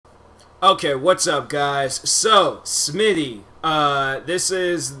Okay, what's up, guys? So, Smitty, this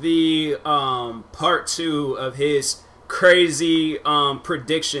is the part 2 of his crazy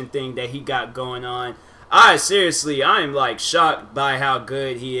prediction thing that he got going on. Seriously, I'm like shocked by how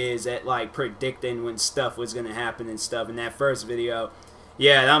good he is at like predicting when stuff was gonna happen and stuff in that first video.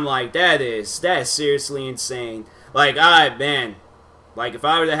 Yeah, and I'm like, that's seriously insane. Like, man, like if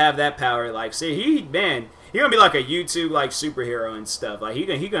I were to have that power, like, see, he gonna be like a YouTube like superhero and stuff. Like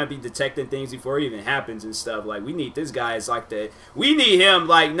he gonna be detecting things before it even happens and stuff. Like we need this guy as like we need him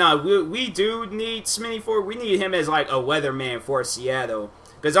like we do need SMii7Y. We need him as like a weatherman for Seattle.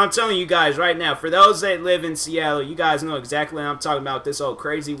 Because I'm telling you guys right now, for those that live in Seattle, you guys know exactly what I'm talking about. This old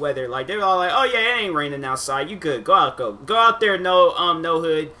crazy weather. Like they're all like, oh yeah, it ain't raining outside. You good? Go out there. No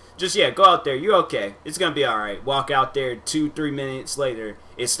hood. Just go out there. You're okay. It's gonna be all right. Walk out there. 2-3 minutes later,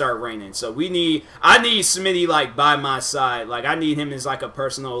 it start raining. So I need Smitty like by my side. Like I need him as like a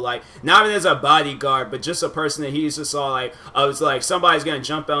personal, like not even as a bodyguard, but just a person that he's just all like, I was like somebody's gonna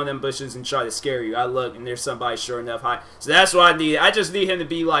jump out of them bushes and try to scare you. I look and there's somebody sure enough high. So that's what I need. I just need him to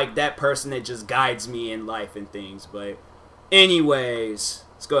be like that person that just guides me in life and things. But anyways,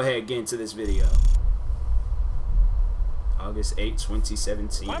 let's go ahead and get into this video. August 8,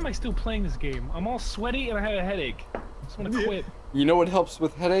 2017. Why am I still playing this game? I'm all sweaty and I have a headache. I just want to quit. You know what helps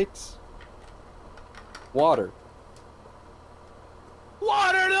with headaches? Water.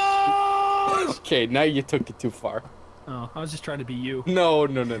 Water, no! Okay, now you took it too far. Oh, I was just trying to be you. No.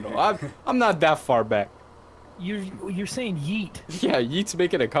 I'm not that far back. You're saying yeet. Yeah, yeet's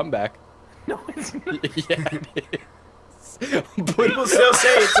making a comeback. No, it's not. Yeah, it is. People still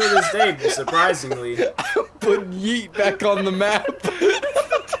say it to this day, surprisingly. Put yeet back on the map. That's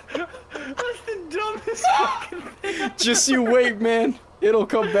the dumbest fucking thing. Just you wait, man. It'll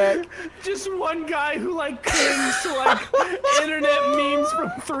come back. Just one guy who like clings to like internet memes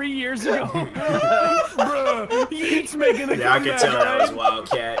from 3 years ago. Bruh, yeet's making a comeback. I can tell that was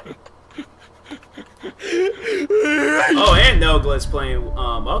Wildcat. Oh, and Nogla's playing.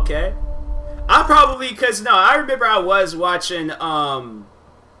 Okay. I probably, I remember I was watching,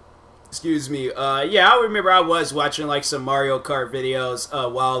 excuse me, yeah, I remember I was watching, like, some Mario Kart videos a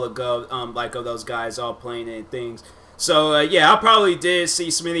while ago, like, of those guys all playing and things. So, yeah, I probably did see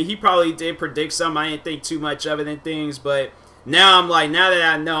Smitty. He probably did predict something. I didn't think too much of it and things, but now I'm like, now that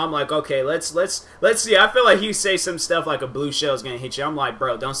I know, I'm like, okay, let's see. I feel like he say some stuff like a blue shell's gonna hit you. I'm like,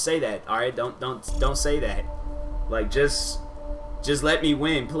 bro, don't say that, all right? Don't say that. Like, just let me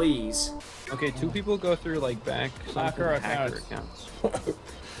win, please. Okay, 2 people go through like hacker accounts.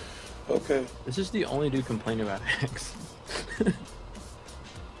 Okay. This is the only dude complaining about hacks.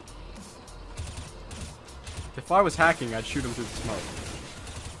 If I was hacking, I'd shoot him through the smoke.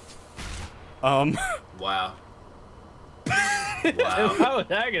 Wow. If I was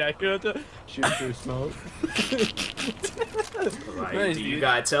hacking, I'd shoot him through smoke. Like, Nice, do you dude.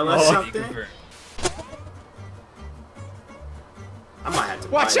 gotta tell us something? I might have to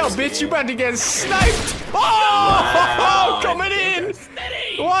Watch out, bitch! game. You about to get sniped! Oh! Wow. Coming in!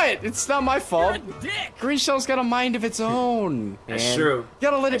 What? It's not my fault. Green Shell's got a mind of its own. That's man. true. You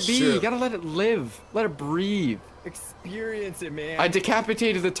gotta let That's it be. true. You gotta let it live. Let it breathe. Experience it, man. I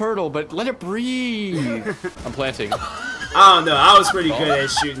decapitated the turtle, but let it breathe. I'm planting. I don't know. I was pretty good at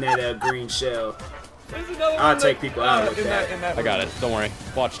shooting at a green shell. I'll take people out with that. I got it. Don't worry.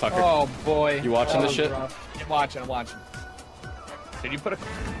 Watch, Tucker. Oh boy. You watching this shit? I'm watching. Did you put a?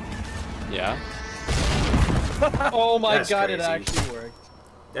 Yeah. Oh my That's god, crazy. it actually worked.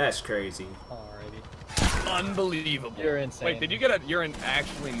 That's crazy. Alrighty. Unbelievable. You're insane. Wait, did you get you're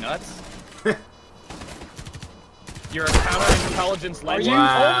actually nuts? You're a counterintelligence legend?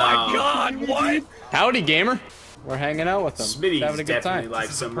 Wow. Oh my god, what? Howdy, gamer. We're hanging out with them. Smitty's having a good definitely time. like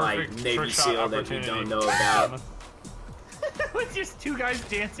some like Navy SEAL that we don't know about. With just 2 guys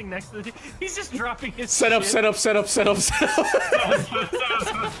dancing next to the. He's just dropping his. Set up. shit.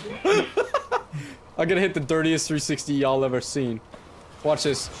 I'm gonna hit the dirtiest 360 y'all ever seen. Watch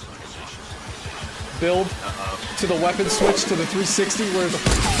this. Build to the weapon switch to the 360 where the.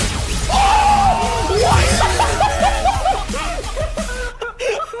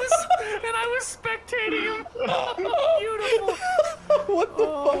 And I was spectating him. Beautiful. What the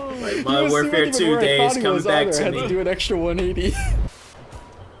fuck? Like Modern Warfare 2 days coming back I to had to do me. an extra 180.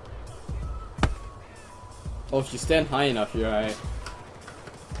 Oh, if you stand high enough, you're alright.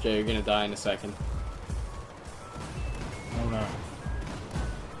 Okay, you're gonna die in a second. Oh no.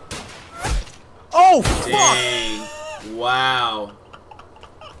 Oh, Dang. Wow.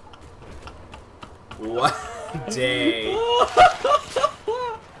 What? Dang.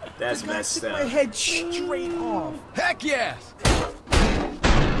 That's messed up. My head straight off. Heck yes!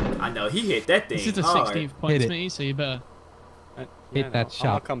 I know he hit that thing. This is the hard. 16th point, Hit it. Smitty, so you better. Hit that I'll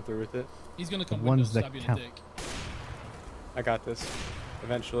shot. come through with it. He's gonna come The with ones no that stab you in the count. dick. I got this.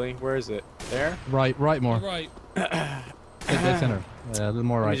 Eventually. Where is it? There? Right more. Right. Dead center. A little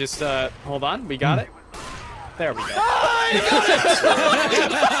more Let me right. just, hold on. We got it. There we go.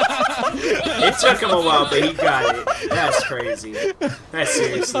 It took him a while, but he got it. That's crazy. That's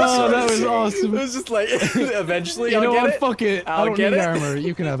seriously Oh, so that was insane. awesome. It was just like, eventually You I'll know get what? it. Fuck it. I I'll don't get need it. armor.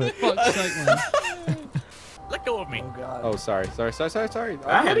 You can have it. Fuck's sake, man. Let go of me. Oh, sorry. I Let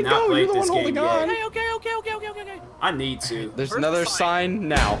have it not go. played You're the this one game holding yet. on. Okay. I need to. There's another sign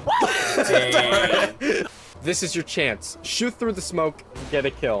now. Dang. This is your chance. Shoot through the smoke, get a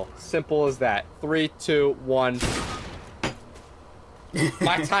kill. Simple as that. 3, 2, 1.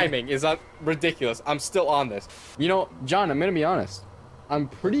 My timing is ridiculous. I'm still on this. You know, John, I'm gonna be honest. I'm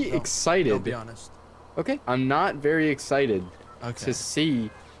pretty excited. Don't be honest. Okay. I'm not very excited Okay. to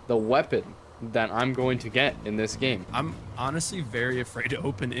see the weapon that I'm going to get in this game. I'm honestly very afraid to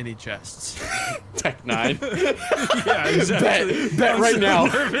open any chests. Tech 9. Yeah, exactly. Bet right now.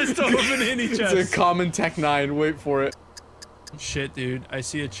 Nervous to open any It's chest. a common Tech 9. Wait for it. Shit, dude. I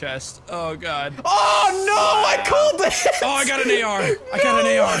see a chest. Oh, God. Oh, no! I called it! Oh, I got an AR. I got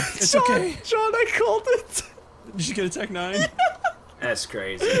an AR. It's John, okay. John, I called it. Did you get a Tech 9? That's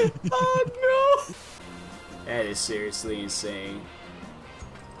crazy. Oh, no. That is seriously insane.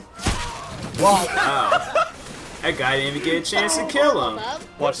 Wow. That guy didn't even get a chance to kill him.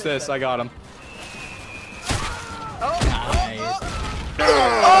 Watch this. I got him.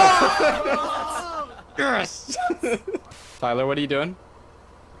 Yes! Tyler, what are you doing?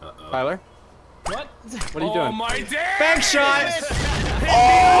 Tyler? What? What are you doing? Oh, my damn! Bank shot!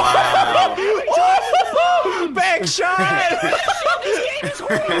 Wow. Bank shot!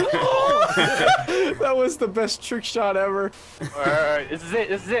 That was the best trick shot ever. Alright, this is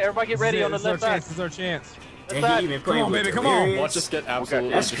it. Everybody get ready on the left side. This is our chance. And he even playing on, with baby, come on. delirious. Watch us get absolutely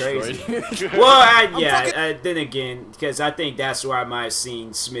That's destroyed. crazy. Well, then again, because I think that's where I might have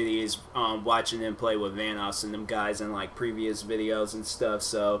seen Smitty is watching them play with Vanoss and them guys in like previous videos and stuff.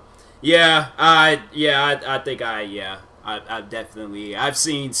 So, I've definitely I've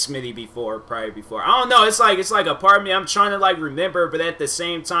seen Smitty before, probably before. I don't know. It's like a part of me I'm trying to like remember, but at the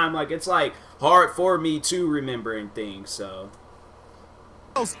same time, like it's like hard for me to remembering things. So.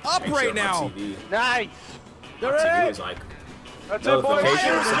 Up Make right sure my now. TV, Nice. my TV was like That's it, boys.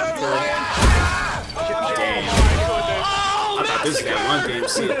 notification or something. Damn. I thought this was that one game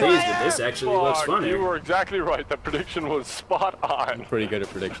Sea of Thieves, but this actually looks funny. You were exactly right. That prediction was spot on. Pretty good at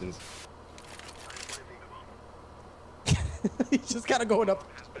predictions. He's just kind of going up.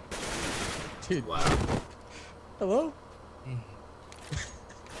 Dude. Wow. Hello?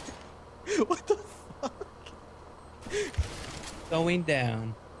 What the fuck? Going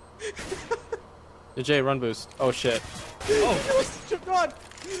down. Jay, run boost. Oh shit. Oh, God.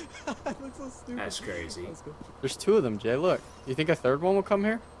 I look so stupid. That's crazy. Let's go. There's 2 of them, Jay. Look. You think a third one will come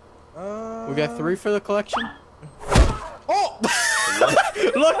here? We got 3 for the collection. Oh!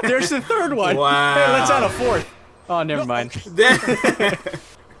 Look, there's the third one. Wow. Hey, let's add a 4th. Oh, never mind.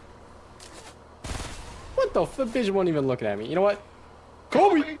 What the? The bitch won't even looking at me. You know what?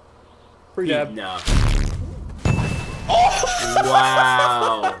 Kobe. Pre-dab. No.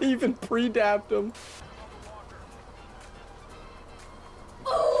 Wow. Even pre-dabbed him.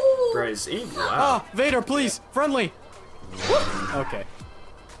 Brazil. Wow. Ah, Vader, please, friendly. Okay.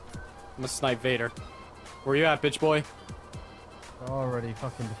 I'm gonna snipe Vader. Where you at, bitch boy? Already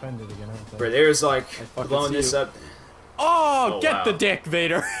fucking defended again, haven't Bro, there's like fucking blowing see this you. up. Oh, Oh, get wow. the dick,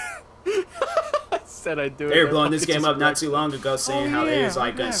 Vader. I said I'd do it. They were blowing this game up not too long ago, saying how they was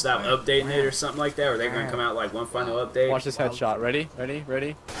like gonna yeah. stop updating it or something like that, or they're gonna come out like one final update. Watch this headshot. Ready? Ready?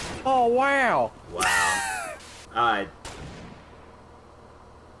 Ready? Oh, wow. Wow.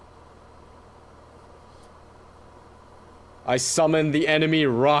 I summoned the enemy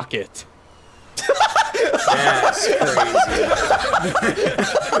rocket. That's crazy.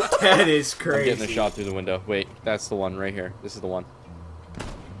 That is I'm crazy. getting a shot through the window. Wait, that's the one right here. This is the one.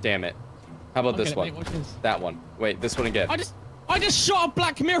 Damn it. How about this one? That one. Wait, this one again. I just shot a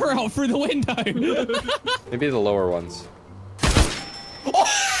Black Mirror out through the window. Maybe the lower ones.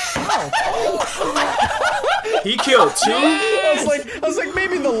 He killed 2? I was like,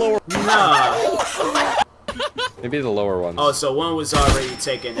 maybe the lower. Nah. Maybe the lower ones. Oh, so one was already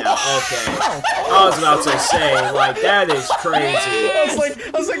taken out. Okay. I was about to say, like, that is crazy.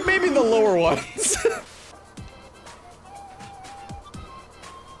 I was like, maybe the lower ones.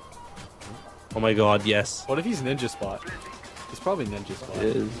 Oh my god, yes. What if he's Ninja Spot? He's probably Ninja Spot.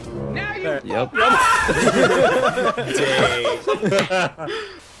 It is. There. Yep. Dang.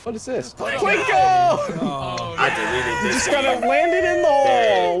 What is this? Plinko! Oh, I deleted this. Just gotta land it in the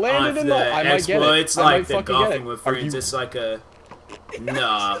hole. Land it in the hole. I might get it. It's I like might the fucking get golfing it. with Are friends. you- It's like a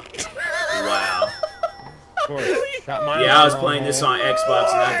nah. Wow. Yeah, I was playing this on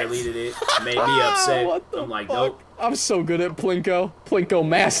Xbox and I deleted it. Made me upset. What the I'm like, fuck? nope. I'm so good at Plinko. Plinko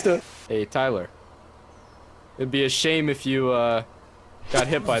master. Hey, Tyler. It'd be a shame if you got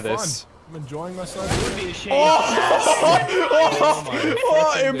hit by this. I'm enjoying myself. It would be a shame.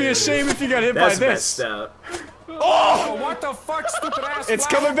 Oh, it'd be a shame if you got hit That's by this. messed up. Oh, what the fuck, stupid ass. It's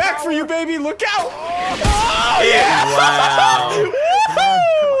flower coming back power. for you, baby. Look out. Wow.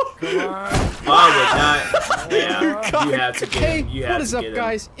 Come on. I would not. Yeah, you have to get Hey, him. You have what is to up, get him.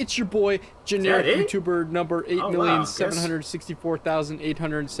 guys? It's your boy, generic it? YouTuber number Oh, wow,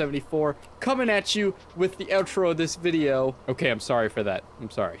 8,764,874, coming at you with the outro of this video. Okay, I'm sorry for that. I'm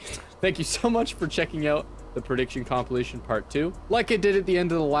sorry. Thank you so much for checking out the prediction compilation part 2. Like I did at the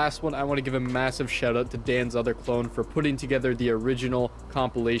end of the last one, I want to give a massive shout out to Dan's other clone for putting together the original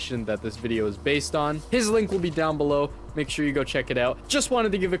compilation that this video is based on. His link will be down below. Make sure you go check it out. Just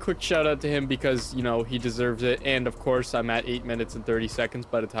wanted to give a quick shout out to him because, you know, he deserves it. And of course, I'm at 8 minutes and 30 seconds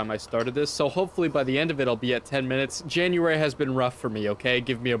by the time I started this. So hopefully by the end of it, I'll be at 10 minutes. January has been rough for me, okay?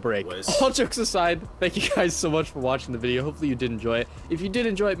 Give me a break. All jokes aside, thank you guys so much for watching the video. Hopefully you did enjoy it. If you did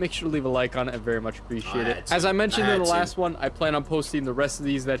enjoy it, make sure to leave a like on it. I very much appreciate it. As I mentioned in the last one, I plan on posting the rest of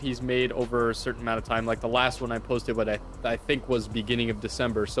these that he's made over a certain amount of time. Like the last one I posted what I think was beginning of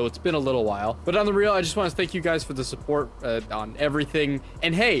December. So it's been a little while. But on the real, I just want to thank you guys for the support on everything.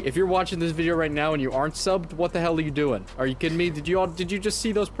 And hey, if you're watching this video right now and you aren't subbed, what the hell are you doing? Are you kidding me? Did you just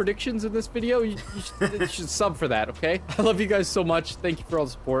see those predictions in this video? You should sub for that, okay? I love you guys so much. Thank you for all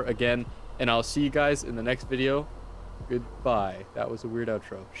the support again. And I'll see you guys in the next video. Goodbye. That was a weird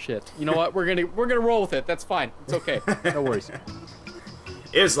outro. Shit. You know what? We're gonna roll with it. That's fine. It's okay. No worries.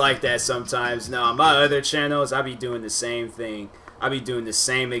 It's like that sometimes. No, on my other channels, I be doing the same thing. I be doing the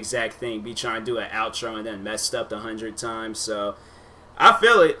same exact thing. Be trying to do an outro and then messed up 100 times. So I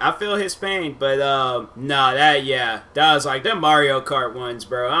feel it. I feel his pain. But nah, that was like them Mario Kart ones,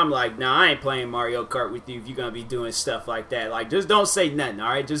 bro. I'm like, nah, I ain't playing Mario Kart with you if you're gonna be doing stuff like that. Like, just don't say nothing, all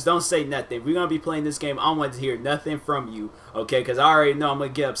right? Just don't say nothing. If we're gonna be playing this game, I don't want to hear nothing from you, okay? Because I already know I'm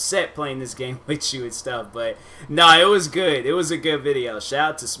gonna get upset playing this game with you and stuff. But nah, it was good. It was a good video.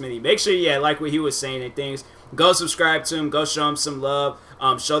 Shout out to Smitty. Make sure, like what he was saying and things. Go subscribe to him. Go show him some love.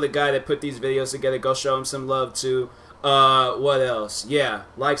 Show the guy that put these videos together. Go show him some love too. What else? Yeah,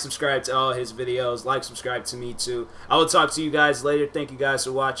 like, subscribe to all his videos. Like, subscribe to me too. I will talk to you guys later. Thank you guys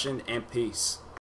for watching, and peace.